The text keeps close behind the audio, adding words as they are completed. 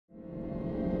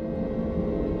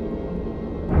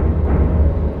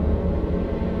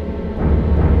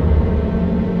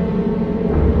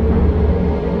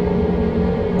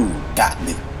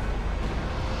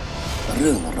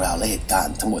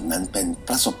งหมดนั้นเป็นป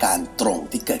ระสบการณ์ตรง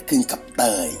ที่เกิดขึ้นกับเ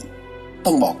ต้ยต้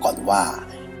องบอกก่อนว่า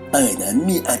เต้ยนั้น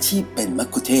มีอาชีพเป็นมัค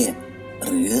คุเทศก์ห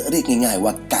รือเรียกง่ายๆ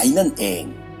ว่าไกด์นั่นเอง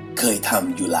เคยท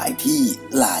ำอยู่หลายที่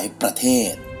หลายประเท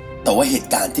ศแต่ว่าเหตุ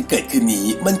การณ์ที่เกิดขึ้นนี้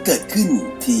มันเกิดขึ้น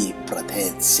ที่ประเท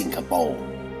ศสิงคโปร์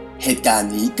เหตุการ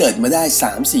ณ์นี้เกิดมาได้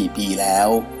 3-4 ปีแล้ว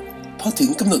พอถึง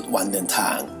กำหนดวันเดินท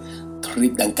างทริ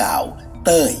ปดังกล่าวเ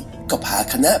ต้ยก็พา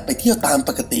คณะไปเที่ยวตามป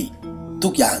กติทุ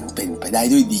กอย่างเป็นไปได้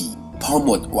ด้วยดีพอห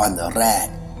มดวันแรก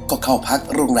ก็เข้าพัก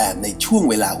โรงแรมในช่วง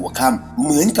เวลาหัวค่ำเห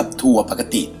มือนกับทัวร์ปก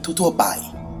ติทั่วไป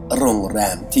โรงแร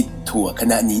มที่ทัวร์ค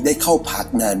ณะนี้ได้เข้าพัก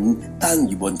นั้นตั้งอ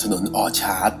ยู่บนถนนออช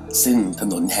าร์ดซึ่งถ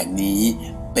นนแห่งนี้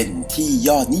เป็นที่ย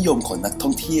อดนิยมของนักท่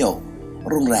องเที่ยว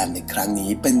โรงแรมในครั้ง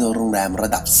นี้เป็นโรงแรมระ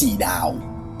ดับ4 ดาว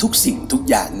ทุกสิ่งทุก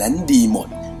อย่างนั้นดีหมด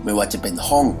ไม่ว่าจะเป็น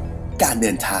ห้องการเ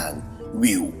ดินทาง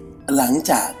วิวหลัง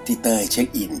จากที่เต้ยเช็ค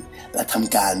อินและท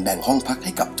ำการแบ่งห้องพักใ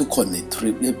ห้กับทุกคนในทริ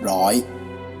ปเรียบร้อย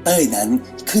เต้ยนั้น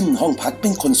ขึ้นห้องพักเป็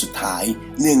นคนสุดท้าย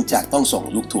เนื่องจากต้องส่ง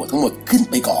ลูกทัวร์ทั้งหมดขึ้น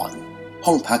ไปก่อนห้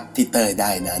องพักที่เต้ยไ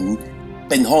ด้นั้น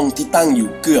เป็นห้องที่ตั้งอยู่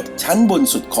เกือบชั้นบน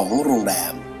สุดของโรงแร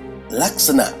มลักษ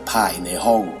ณะภายใน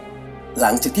ห้องหลั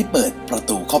งจากที่เปิดประ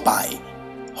ตูเข้าไป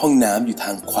ห้องน้ำอยู่ท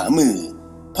างขวามือ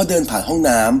พอเดินผ่านห้อง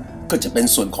น้ำก็จะเป็น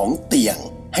ส่วนของเตียง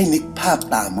ให้นึกภาพ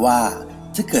ตามว่า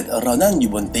ถ้าเกิดเรานั่งอ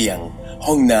ยู่บนเตียง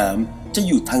ห้องน้ำจะอ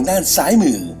ยู่ทางด้านซ้าย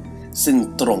มือซึ่ง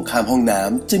ตรงข้ามห้องน้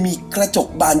ำจะมีกระจก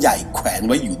บานใหญ่แขวน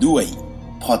ไว้อยู่ด้วย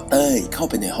พอเต้ยเข้า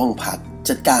ไปในห้องพัก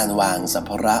จัดการวางสัม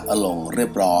ภาระลงเรีย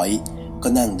บร้อยก็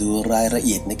นั่งดูรายละเ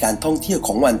อียดในการท่องเที่ยวข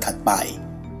องวันถัดไป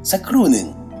สักครู่หนึ่ง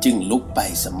จึงลุกไป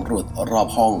สำรวจรอบ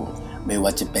ห้องไม่ว่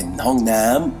าจะเป็นห้องน้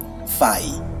ำไฟ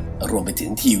รวมไปถึ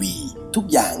งทีวีทุก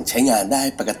อย่างใช้งานได้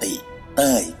ปกติเ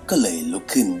ต้ยก็เลยลุก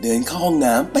ขึ้นเดินเข้าห้อง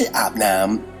น้ำไปอาบน้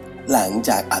ำหลังจ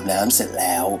ากอาบน้ำเสร็จแ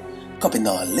ล้วก็ไปน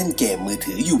อนเล่นเกมมือ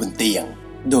ถืออยู่บนเตียง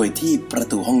โดยที่ประ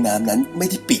ตูห้องน้ำนั้นไม่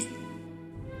ได้ปิด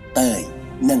เต้ย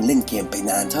นั่งเล่นเกมไป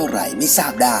นานเท่าไหร่ไม่ทรา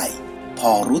บได้พ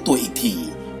อรู้ตัวอีกที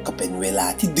ก็เป็นเวลา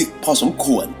ที่ดึกพอสมค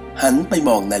วรหันไปม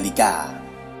องนาฬิกา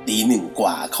 1:00 ก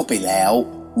ว่าเข้าไปแล้ว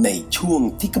ในช่วง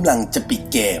ที่กำลังจะปิด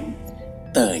เกม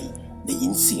เต้ยได้ยิ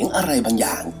นเสียงอะไรบางอ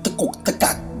ย่างตะกุกตะ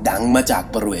กักดังมาจาก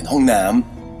บริเวณห้องน้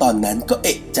ำตอนนั้นก็เอ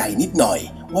ะใจนิดหน่อย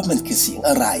ว่ามันคือเสียง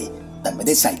อะไรแต่ไม่ไ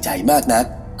ด้ใส่ใจมากนัก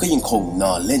ก็ยังคงน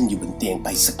อนเล่นอยู่บนเตียงไป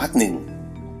สักพักหนึ่ง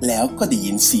แล้วก็ได้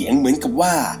ยินเสียงเหมือนกับ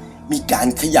ว่ามีการ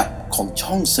ขยับของ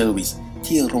ช่องเซอร์วิส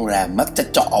ที่โรงแรมมักจะ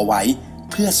เจาะเอาไว้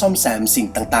เพื่อซ่อมแซมสิ่ง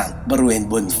ต่างๆบริเวณ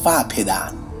บนฝ้าเพดา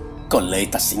นก็เลย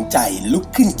ตัดสินใจลุก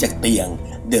ขึ้นจากเตียง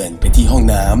เดินไปที่ห้อง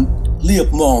น้ำเหลือบ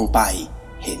มองไป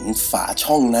เห็นฝา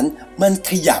ช่องนั้นมัน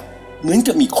ขยับเหมือน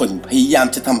กับมีคนพยายาม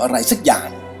จะทำอะไรสักอย่าง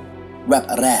แวบ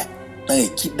แรกเต้ย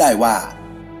คิดได้ว่า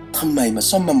ทำไมมา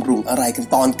ซ่อมบำรุงอะไรกัน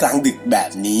ตอนกลางดึกแบ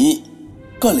บนี้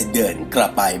ก็เลยเดินกลั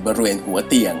บไปบริเวณหัว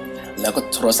เตียงแล้วก็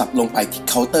โทรศัพท์ลงไปที่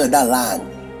เคาน์เตอร์ด้านล่าง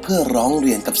เพื่อร้องเ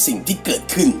รียนกับสิ่งที่เกิด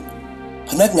ขึ้น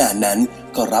พนักงานนั้น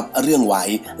ก็รับเรื่องไว้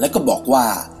แล้วก็บอกว่า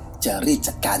จะรีบ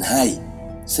จัดการให้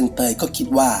ซึ่งเต้ยก็คิด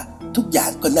ว่าทุกอย่า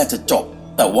งก็น่าจะจบ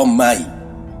แต่ว่าไม่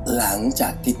หลังจา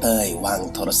กที่เต้ยวาง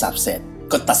โทรศัพท์เสร็จ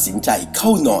ก็ตัดสินใจเข้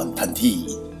านอนทันที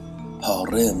พอ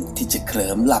เริ่มที่จะเค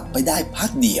ลิ้มหลับไปได้พั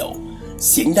กเดียว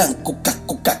เสียงดังกุกกัก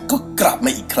กุกกักก็กลับม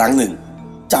าอีกครั้งหนึ่ง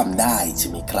จำได้ใช่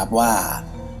ไหมครับว่า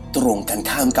ตรงกัน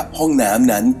ข้ามกับห้องน้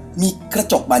ำนั้นมีกระ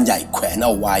จกบานใหญ่แขวนเอ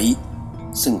าไว้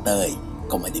ซึ่งเต้ย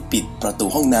ก็ไม่ได้ปิดประตู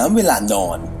ห้องน้ำเวลานอ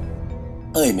น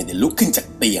เต้ยไม่ได้ลุกขึ้นจาก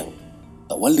เตียงแ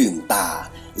ต่ว่าลืมตา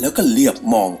แล้วก็เหลือบ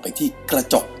มองไปที่กระ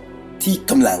จกที่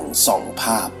กำลังส่องภ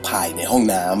าพภายในห้อง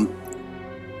น้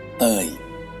ำเต้ย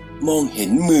มองเห็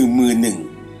นมือหนึ่ง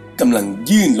กำลัง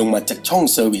ยื่นลงมาจากช่อง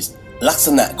เซอร์วิสลักษ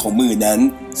ณะของมือนั้น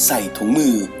ใส่ถุงมื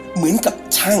อเหมือนกับ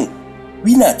ช่าง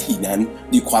วินาทีนั้น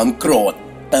ด้วยความโกรธ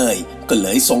เต้ยก็เล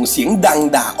ยส่งเสียงดัง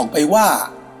ด่าออกไปว่า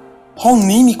ห้อง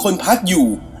นี้มีคนพักอยู่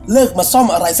เลิกมาซ่อม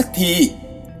อะไรสักที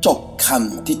จบค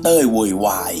ำที่เต้ยโวยว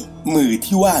ายมือ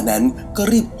ที่ว่านั้นก็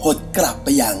รีบหดกลับไป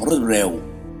อย่างรวดเร็ว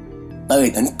เต้ย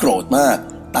นั้นโกรธมาก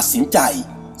ตัดสินใจ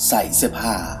ใส่เสื้อ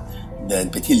ผ้าเดิน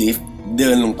ไปที่ลิฟต์เดิ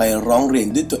นลงไปร้องเรียน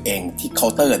ด้วยตัวเองที่เคา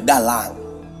น์เตอร์ด้านล่าง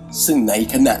ซึ่งใน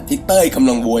ขณะที่เต้ยกำ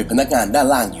ลังโวยพนักงานด้าน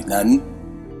ล่างอยู่นั้น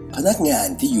พนักงาน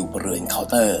ที่อยู่บริเวณเคาน์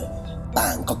เตอร์ต่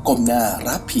างก็ก้มหน้า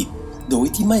รับผิดโดย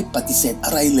ที่ไม่ปฏิเสธอ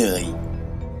ะไรเลย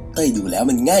เต้ยดูแล้ว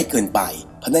มันง่ายเกินไป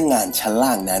พนักงานชั้น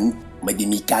ล่างนั้นไม่ได้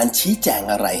มีการชี้แจง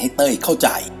อะไรให้เต้ยเข้าใจ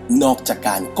นอกจากก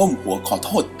ารก้มหัวขอโ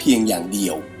ทษเพียงอย่างเดี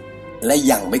ยวและ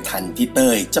ยังไม่ทันที่เ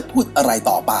ต้ยจะพูดอะไร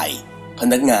ต่อไปพ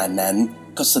นักงานนั้น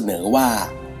ก็เสนอว่า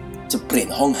จะเปลี่ยน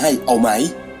ห้องให้เอาไหม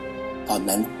ตอน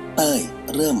นั้นเต้ย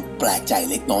เริ่มแปลกใจ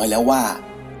เล็กน้อยแล้วว่า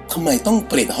ทำไมต้อง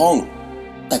เปลี่ยนห้อง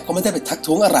แต่ก็ไม่ได้ไปทัก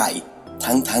ท้วงอะไร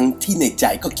ทั้งที่ในใจ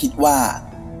ก็คิดว่า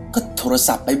ก็โทร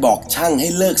ศัพท์ไปบอกช่างให้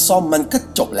เลิกซ่อมมันก็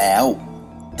จบแล้ว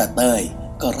แต่เต้ย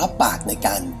ก็รับปากในก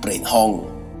ารเปลี่ยนห้อง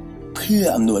เพื่อ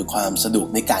อำนวยความสะดวก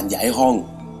ในการย้ายห้อง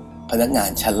พนักงาน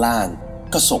ชั้นล่าง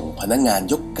ก็ส่งพนักงาน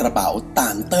ยกกระเป๋าตา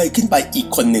มเต้ยขึ้นไปอีก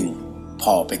คนหนึ่งพ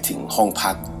อไปถึงห้อง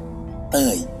พักเต้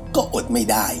ยก็อดไม่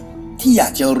ได้ที่อยา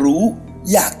กจะรู้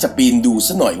อยากจะปีนดูซ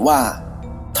ะหน่อยว่า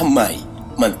ทำไม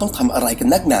มันต้องทำอะไรกัน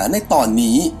นักหนาในตอน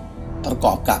นี้ประก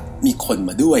อบกับมีคน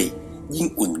มาด้วยยิ่ง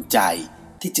อุ่นใจ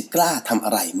ที่จะกล้าทำอ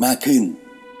ะไรมากขึ้น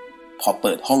พอเ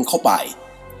ปิดห้องเข้าไป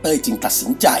เต้ยจึงตัดสิ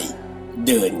นใจเ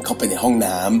ดินเข้าไปในห้อง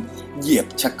น้ำเหยียบ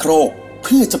ชักโครกเ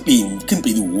พื่อจะปีนขึ้นไป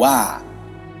ดูว่า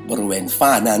บริเวณฝ้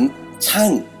านั้นช่า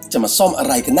งจะมาซ่อมอะ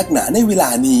ไรกันนักหนาในเวลา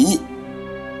นี้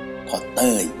พอเ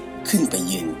ต้ยขึ้นไป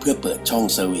ยืนเพื่อเปิดช่อง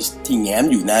เซอร์วิสที่แง้ม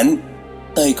อยู่นั้น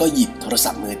เต้ยก็หยิบโทรศั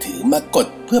พท์มือถือมากด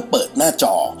เพื่อเปิดหน้าจ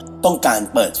อต้องการ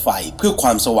เปิดไฟเพื่อคว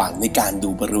ามสว่างในการดู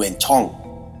บริเวณช่อง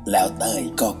แล้วเต้ย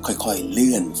ก็ค่อยๆเ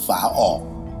ลื่อนฝาออก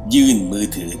ยื่นมือ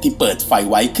ถือที่เปิดไฟ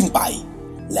ไว้ขึ้นไป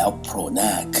แล้วโผล่หน้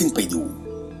าขึ้นไปดู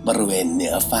บริเวณเหนื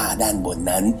อฝ้าด้านบน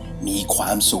นั้นมีคว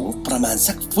ามสูงประมาณ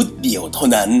สักฟุตเดียวเท่า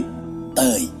นั้นเ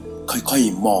ต้ยค่อย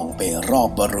ๆมองไปรอบ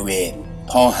บริเวณ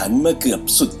พอหันมาเกือบ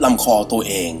สุดลำคอตัว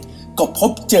เองก็พ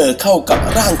บเจอเข้ากับ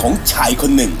ร่างของชายค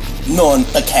นหนึ่งนอน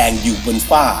ตะแคงอยู่บน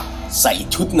ฝ้าใส่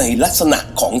ชุดในลักษณะ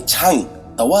ของช่าง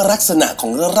แต่ว่าลักษณะขอ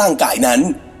งร่างกายนั้น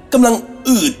กำลัง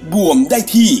อืดบวมได้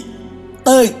ที่เ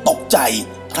ต้ยตกใจ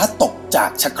พลัดตกจา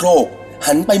กชักโครก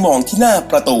หันไปมองที่หน้า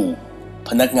ประตูพ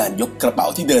นักงานยกกระเป๋า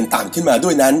ที่เดินตามขึ้นมาด้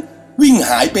วยนั้นวิ่ง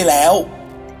หายไปแล้ว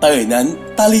เต้ยนั้น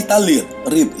ตาลีตาเหลือก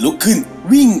รีบลุกขึ้น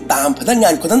วิ่งตามพนักงา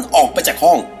นคนนั้นออกไปจาก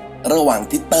ห้องระหว่าง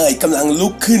ที่เต้ยกำลังลุ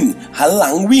กขึ้นหันหลั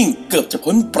งวิ่งเกือบจะ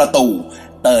พ้นประตู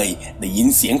เต้ยได้ยิน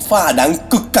เสียงฝ้าดัง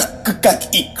กึกกักกึกกัก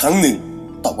อีกครั้งหนึ่ง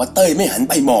แต่ว่าเต้ยไม่หัน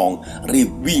ไปมองรีบ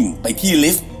วิ่งไปที่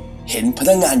ลิฟต์เห็นพ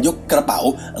นักงานยกกระเป๋า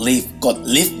รีบกด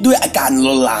ลิฟต์ด้วยอาการโล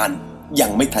ลานยั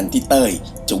งไม่ทันที่เต้ย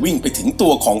จะวิ่งไปถึงตั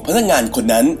วของพนักงานคน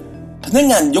นั้นพนัก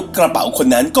งานยกกระเป๋าคน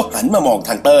นั้นก็หันมามองท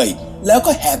างเต้ยแล้ว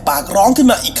ก็แหกปากร้องขึ้น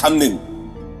มาอีกคำหนึ่ง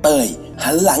เต้ย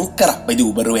หันหลังกลับไปดู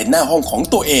บริเวณหน้าห้องของ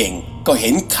ตัวเองก็เห็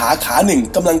นขาหนึ่ง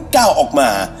กำลังก้าวออกมา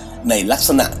ในลักษ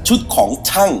ณะชุดของ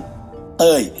ช่างเ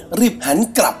ต้ยรีบหัน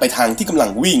กลับไปทางที่กำลั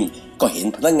งวิ่งก็เห็น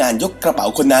พนักงานยกกระเป๋า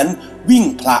คนนั้นวิ่ง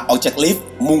พลาออกจากลิฟต์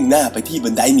มุ่งหน้าไปที่บั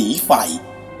นไดหนีไฟ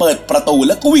เปิดประตูแ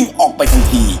ล้วก็วิ่งออกไปทัน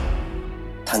ที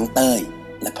ทั้งเต้ย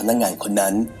และพนักงานคน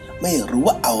นั้นไม่รู้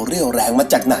ว่าเอาเรี่ยวแรงมา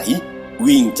จากไหน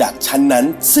วิ่งจากชั้นนั้น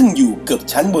ซึ่งอยู่เกือบ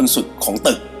ชั้นบนสุดของ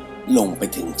ตึกลงไป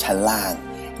ถึงชั้นล่าง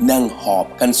นั่งหอบ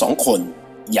กัน2 คน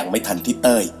ยังไม่ทันที่เ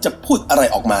ต้ยจะพูดอะไร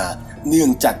ออกมาเนื่อ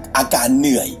งจากอาการเห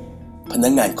นื่อยพนั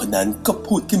กงานคนนั้นก็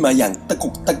พูดขึ้นมาอย่างตะกุ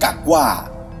กตะกักว่า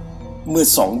เมื่อ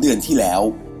2 เดือนที่แล้ว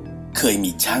เคย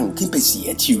มีช่างขึ้นไปเสีย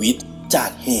ชีวิตจาก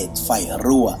เหตุไฟ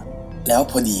รั่วแล้ว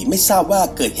พอดีไม่ทราบว่า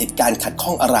เกิดเหตุการณ์ขัดข้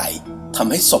องอะไรท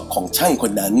ำให้ศพของช่างค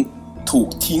นนั้นถูก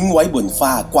ทิ้งไว้บนฝ้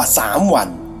ากว่า3 วัน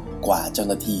กว่าเจ้า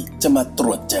หน้าที่จะมาตร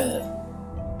วจเจอ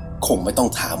คงไม่ต้อง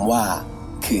ถามว่า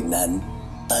คืนนั้น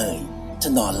เต้ยจะ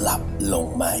นอนหลับลง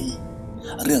ไหม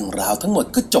เรื่องราวทั้งหมด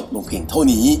ก็จบลงเพียงเท่า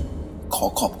นี้ขอ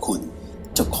ขอบคุณ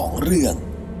เจ้าของเรื่อง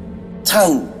ช่า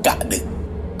งกะดึก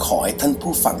ขอให้ท่าน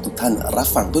ผู้ฟังทุกท่านรับ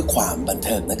ฟังเพื่อความบันเ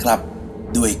ทิงนะครับ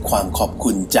ด้วยความขอบ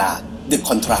คุณจาก The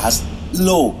Contrast โ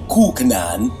ลกคู่ขนา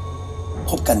น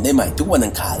พบกันได้ใหม่ทุกวัน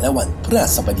อังคารและวันพฤหั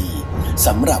สบดีส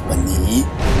ำหรับวันนี้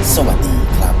สวัส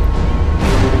ดี